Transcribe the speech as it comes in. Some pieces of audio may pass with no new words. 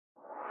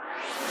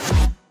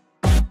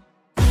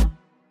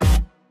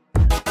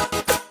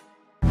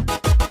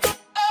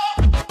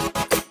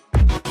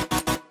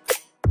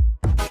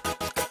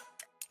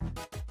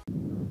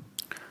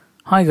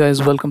Hi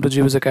guys, welcome to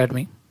GBS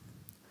Academy.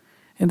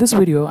 In this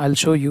video, I'll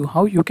show you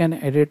how you can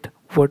edit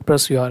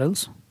WordPress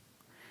URLs,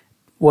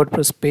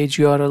 WordPress page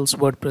URLs,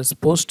 WordPress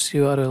posts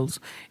URLs.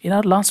 In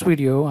our last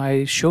video,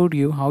 I showed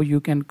you how you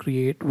can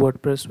create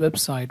WordPress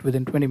website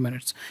within 20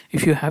 minutes.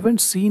 If you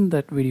haven't seen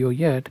that video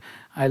yet,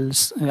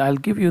 I'll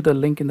give you the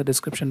link in the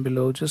description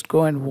below. Just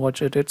go and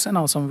watch it. It's an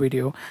awesome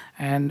video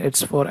and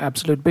it's for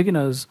absolute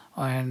beginners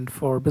and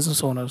for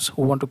business owners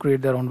who want to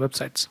create their own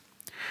websites.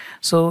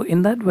 So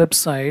in that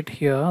website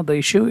here, the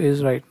issue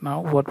is right now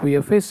what we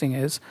are facing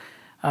is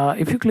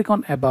if you click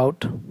on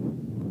about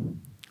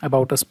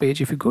us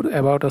page, if you go to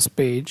about us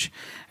page,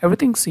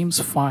 everything seems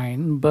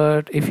fine.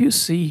 But if you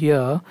see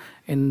here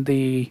in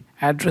the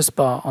address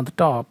bar on the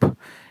top,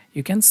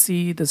 you can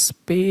see this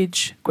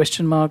page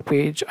question mark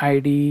page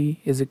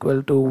ID is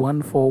equal to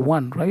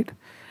 141, right?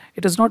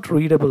 It is not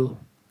readable,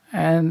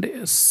 and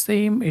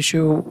same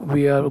issue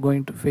we are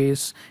going to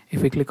face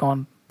if we click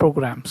on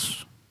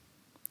programs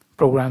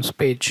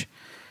page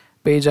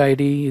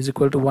ID is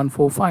equal to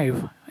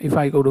 145. If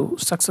I go to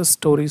success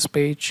stories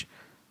page,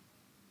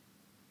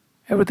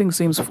 everything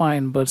seems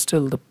fine, but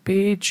still the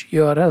page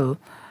URL,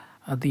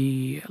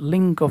 the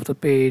link of the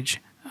page,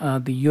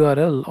 the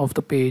URL of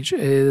the page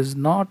is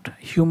not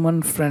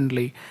human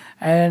friendly,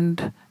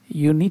 and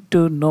you need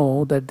to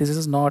know that this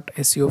is not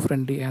SEO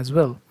friendly as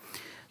well.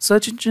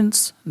 Search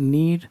engines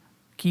need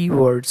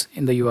keywords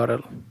in the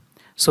URL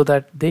so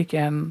that they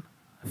can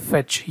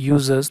fetch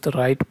users the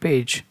right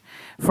page.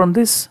 From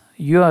this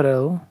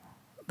URL,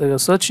 the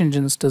search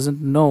engines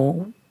doesn't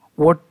know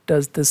what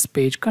does this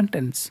page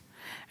contains,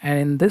 and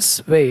in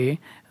this way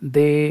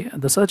the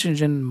search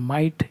engine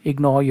might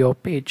ignore your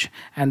page,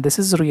 and this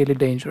is really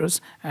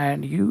dangerous,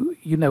 and you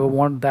never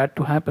want that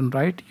to happen,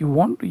 right? You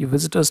want your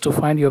visitors to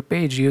find your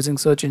page using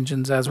search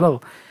engines as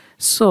well.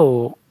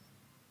 So,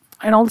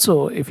 and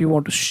also if you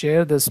want to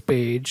share this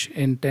page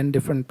in 10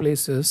 different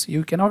places,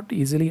 you cannot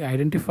easily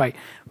identify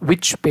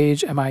which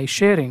page am I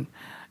sharing.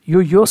 You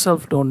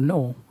yourself don't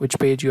know which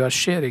page you are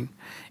sharing.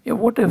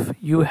 What if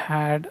you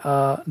had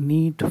a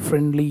neat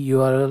friendly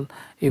URL?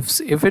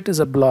 If it is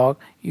a blog,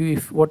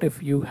 what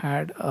if you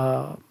had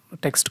a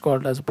text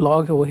called as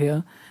blog over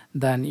here,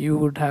 then you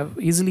would have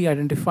easily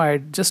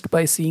identified just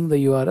by seeing the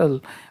URL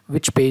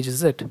which page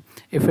is it.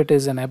 If it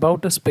is an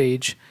about us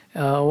page,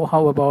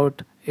 how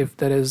about if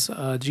there is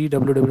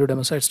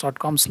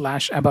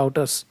gwww.demosites.com/about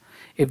us?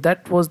 If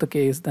that was the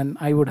case, then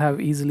I would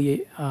have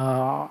easily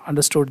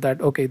understood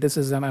that, okay, this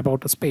is an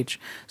about us page.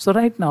 So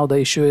right now the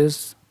issue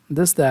is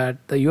this,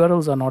 that the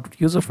URLs are not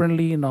user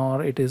friendly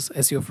nor it is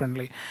SEO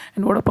friendly.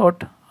 And what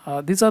about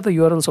these are the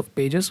URLs of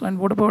pages, and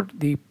what about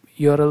the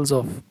URLs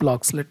of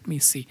blogs? Let me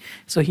see.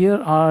 So here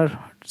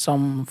are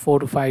some 4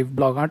 to 5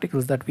 blog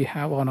articles that we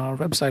have on our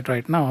website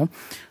right now.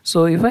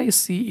 So if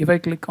I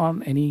click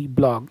on any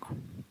blog,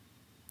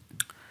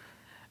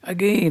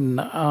 again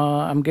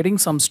I'm getting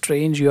some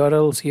strange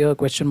URLs here.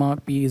 Question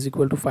mark p is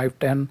equal to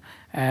 510,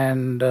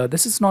 and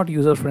this is not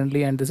user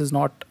friendly and this is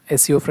not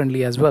SEO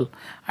friendly as well.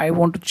 I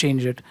want to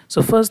change it.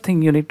 So first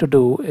thing you need to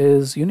do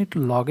is you need to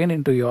log in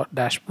into your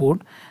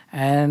dashboard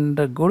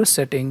and go to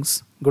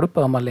settings, go to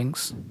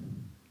permalinks,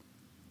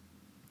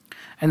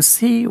 and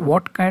see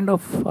what kind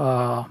of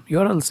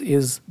URLs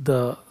is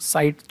the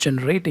site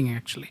generating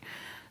actually.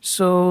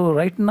 So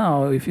right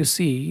now, if you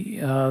see,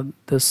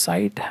 the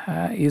site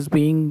is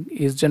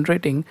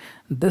generating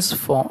this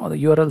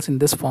URLs in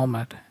this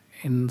format,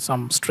 in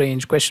some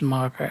strange question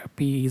mark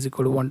p is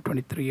equal to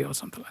 123 or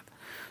something like that.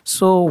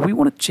 So we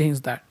want to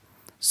change that.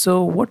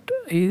 So what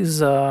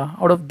is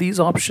out of these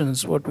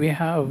options, what we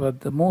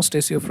have, the most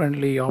SEO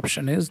friendly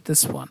option is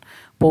this one,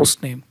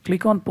 post name.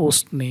 Click on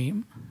post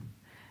name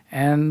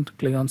and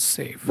click on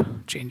save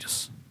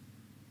changes.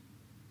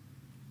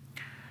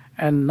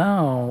 And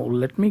now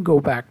let me go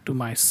back to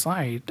my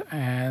site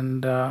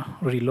and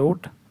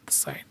reload the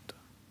site.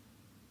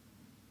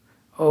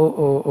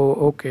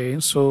 Okay,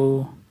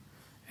 so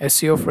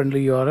SEO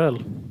friendly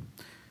URL.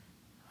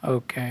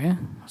 Okay,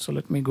 so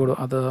let me go to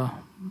other.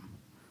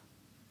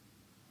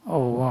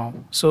 Oh wow,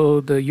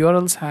 so the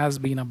URLs has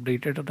been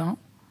updated now,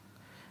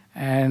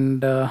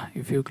 and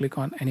if you click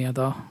on any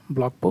other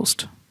blog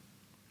post,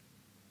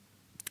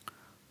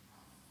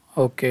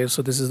 okay,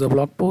 so this is the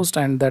blog post,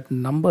 and that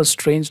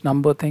strange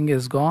number thing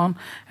is gone,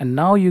 and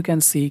now you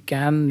can see,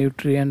 can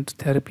nutrient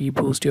therapy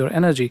boost your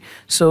energy?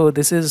 So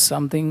this is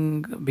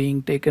something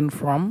being taken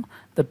from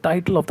the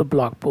title of the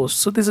blog post.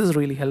 So this is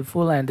really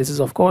helpful, and this is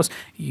of course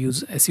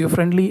SEO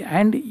friendly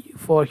and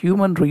for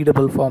human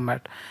readable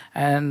format,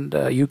 and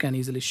you can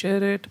easily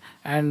share it.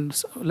 And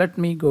so let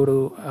me go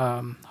to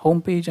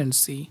home page and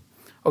see.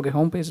 Okay,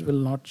 home page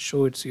will not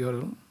show its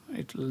URL,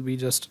 it will be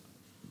just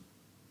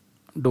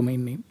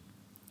domain name.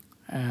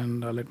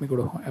 And let me go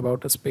to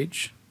about us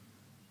page.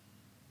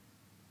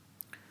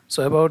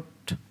 So about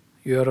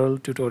URL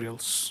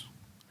tutorials.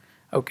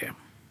 Okay,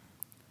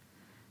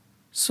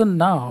 so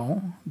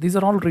now these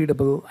are all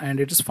readable and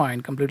it is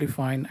fine, completely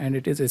fine, and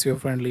it is SEO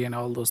friendly and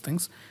all those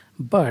things.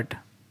 But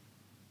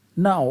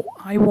now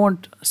I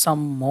want some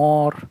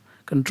more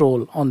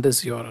control on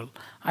this URL.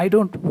 I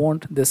don't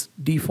want this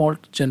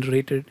default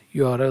generated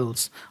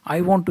URLs.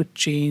 I want to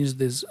change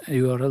these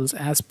URLs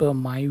as per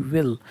my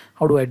will.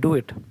 How do I do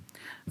it?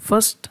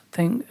 First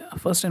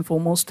and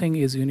foremost thing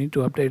is you need to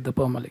update the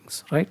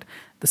permalinks, right?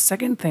 The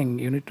second thing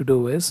you need to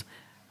do is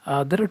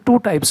there are two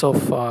types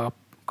of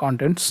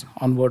contents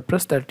on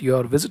WordPress that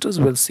your visitors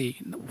will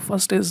see.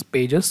 First is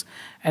pages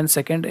and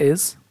second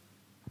is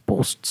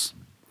posts.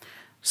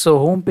 So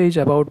home page,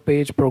 about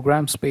page,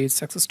 programs page,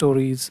 success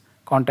stories,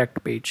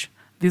 contact page.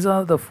 These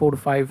are the 4 to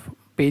 5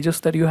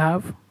 pages that you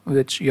have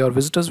which your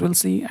visitors will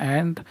see,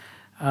 and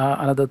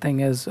another thing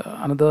is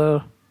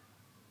another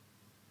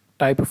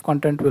type of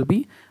content will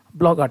be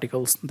blog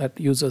articles that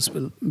users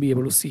will be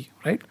able to see,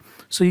 right?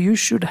 So you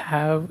should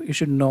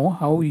know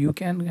how you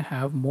can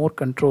have more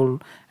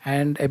control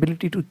and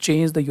ability to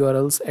change the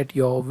URLs at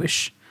your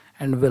wish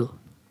and will.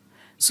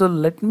 So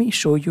let me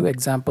show you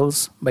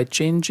examples by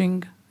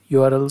changing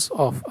URLs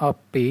of a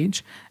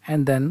page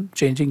and then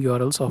changing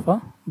URLs of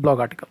a blog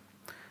article.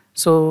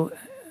 So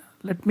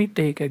let me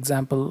take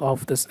example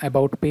of this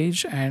about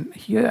page, and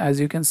here as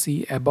you can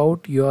see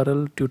about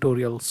URL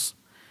tutorials,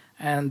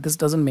 and this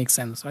doesn't make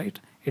sense, right?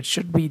 It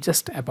should be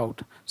just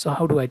about. So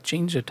how do I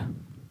change it?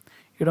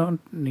 You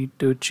don't need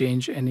to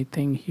change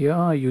anything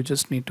here. You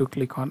just need to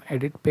click on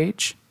edit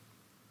page,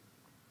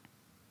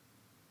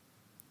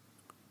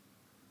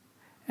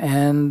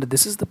 and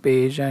this is the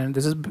page, and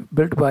this is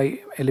built by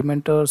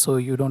Elementor, so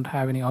you don't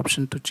have any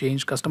option to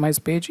change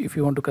customize page. If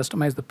you want to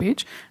customize the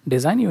page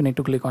design, you need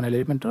to click on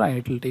Elementor and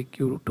it will take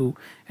you to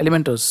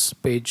Elementor's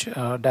page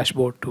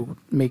dashboard to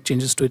make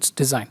changes to its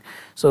design.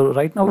 So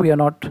right now we are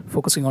not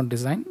focusing on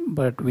design,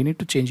 but we need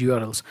to change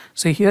URLs.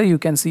 So here you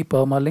can see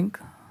permalink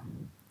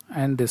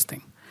and this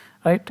thing,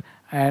 right?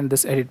 And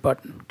this edit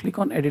button. Click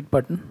on edit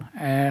button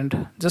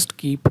and just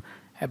keep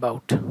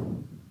about.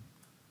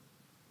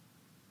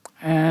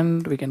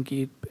 And we can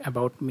keep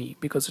about me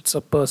because it's a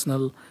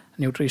personal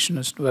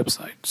nutritionist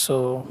website.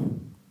 So,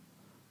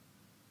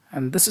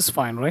 and this is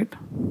fine, right?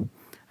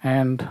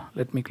 And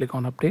let me click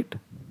on update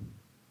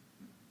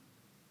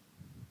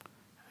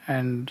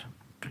and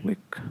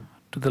click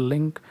to the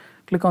link.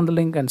 Click on the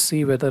link and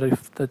see whether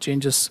if the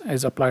changes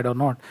is applied or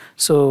not.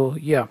 So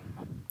yeah,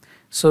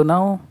 so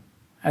now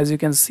as you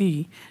can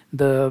see,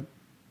 the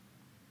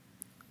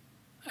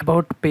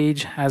about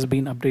page has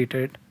been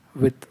updated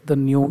with the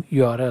new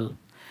URL.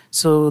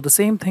 So the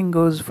same thing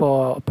goes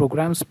for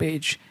programs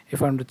page.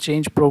 If I'm to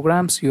change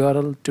programs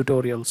URL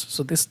tutorials,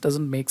 so this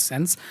doesn't make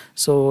sense.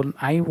 So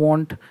I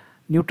want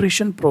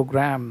nutrition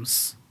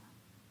programs,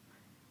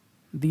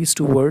 these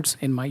two words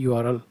in my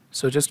URL.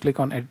 So just click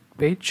on edit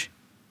page.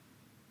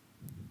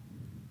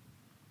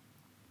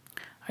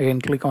 Again,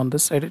 click on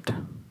this edit.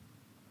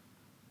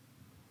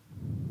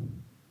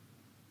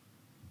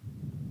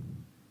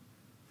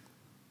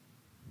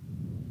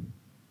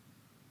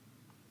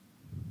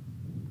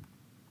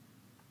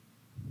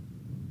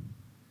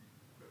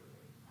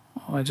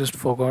 I just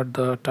forgot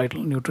the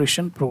title,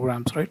 nutrition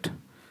programs, right?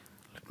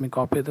 Let me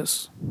copy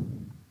this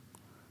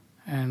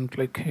and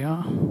click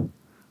here,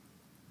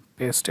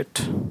 paste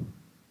it,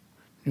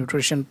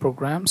 nutrition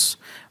programs,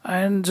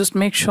 and just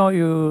make sure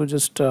you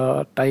just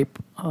type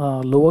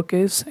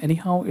lowercase.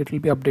 Anyhow, it will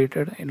be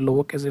updated in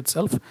lowercase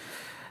itself,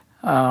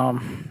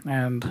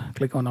 and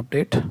click on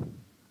update.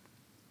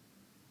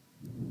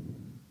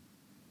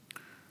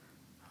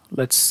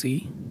 Let's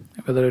see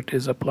whether it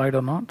is applied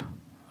or not.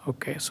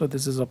 Okay, so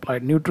this is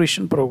applied.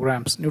 Nutrition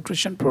programs.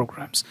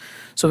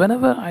 So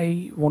whenever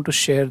I want to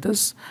share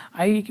this,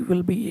 I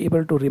will be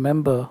able to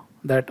remember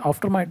that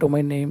after my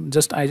domain name,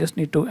 I just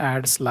need to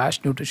add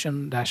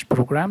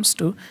 /nutrition-programs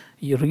to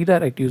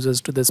redirect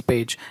users to this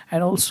page.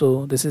 And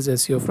also this is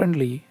SEO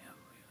friendly.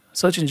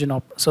 Search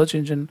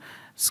engine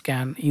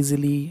can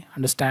easily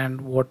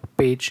understand what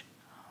page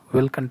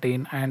will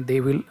contain, and they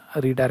will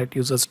redirect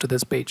users to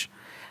this page.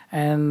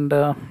 And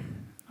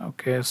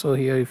okay, so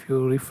here if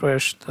you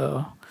refresh,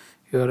 the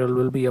URL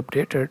will be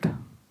updated.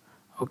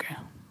 Okay,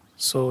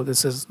 so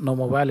this is no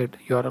more valid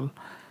URL.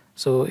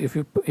 So if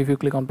you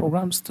click on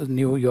programs, the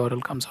new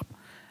URL comes up.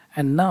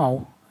 And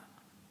now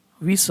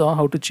we saw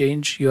how to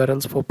change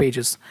URLs for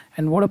pages.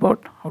 And what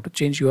about how to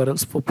change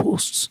URLs for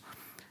posts?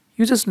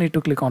 You just need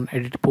to click on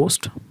edit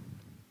post,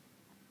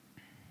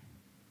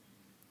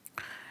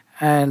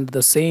 and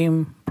the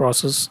same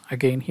process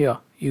again here.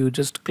 You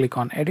just click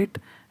on edit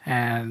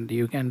and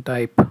you can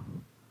type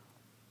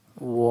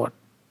whatever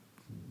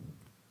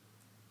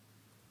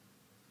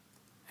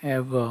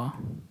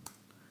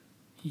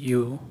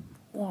you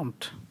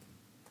want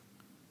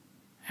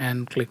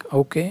and click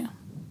OK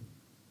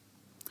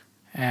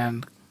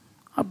and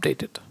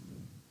update it,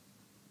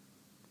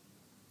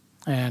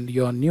 and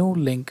your new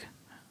link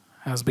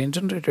has been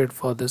generated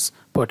for this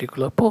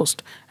particular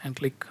post. And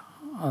click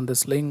on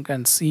this link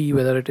and see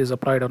whether it is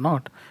applied or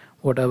not,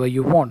 whatever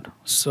you want.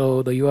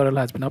 So the URL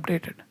has been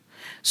updated.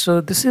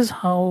 So this is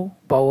how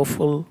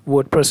powerful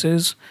WordPress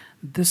is.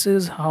 This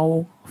is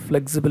how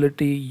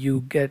flexibility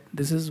you get.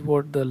 This is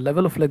what the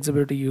level of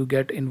flexibility you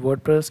get in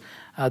WordPress.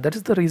 That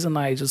is the reason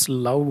I just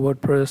love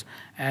WordPress.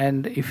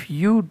 And if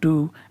you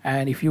do,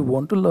 and if you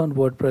want to learn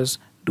WordPress,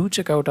 do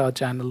check out our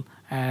channel,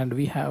 and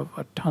we have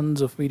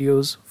tons of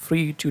videos,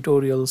 free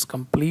tutorials,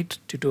 complete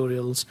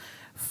tutorials,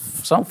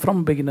 some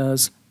from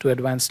beginners to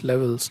advanced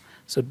levels.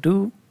 So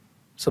do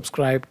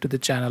subscribe to the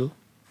channel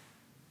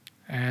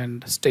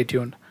and stay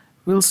tuned.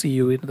 We'll see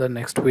you in the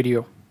next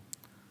video.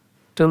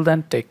 Till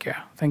then, take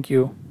care. Thank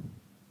you.